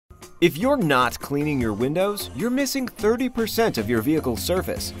If you're not cleaning your windows, you're missing 30% of your vehicle's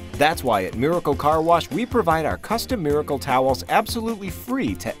surface. That's why at Miracle Car Wash we provide our custom Miracle towels absolutely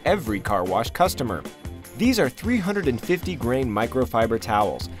free to every car wash customer. These are 350-grain microfiber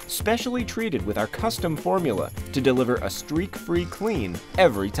towels, specially treated with our custom formula to deliver a streak-free clean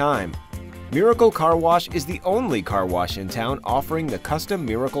every time. Miracle Car Wash is the only car wash in town offering the custom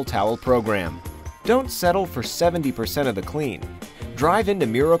Miracle Towel program. Don't settle for 70% of the clean. Drive into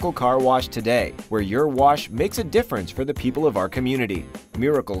Miracle Car Wash today, where your wash makes a difference for the people of our community.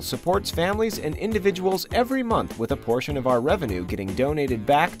 Miracle supports families and individuals every month with a portion of our revenue getting donated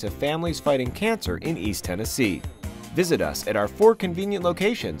back to families fighting cancer in East Tennessee. Visit us at our 4 convenient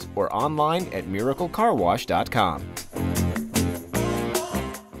locations or online at miraclecarwash.com.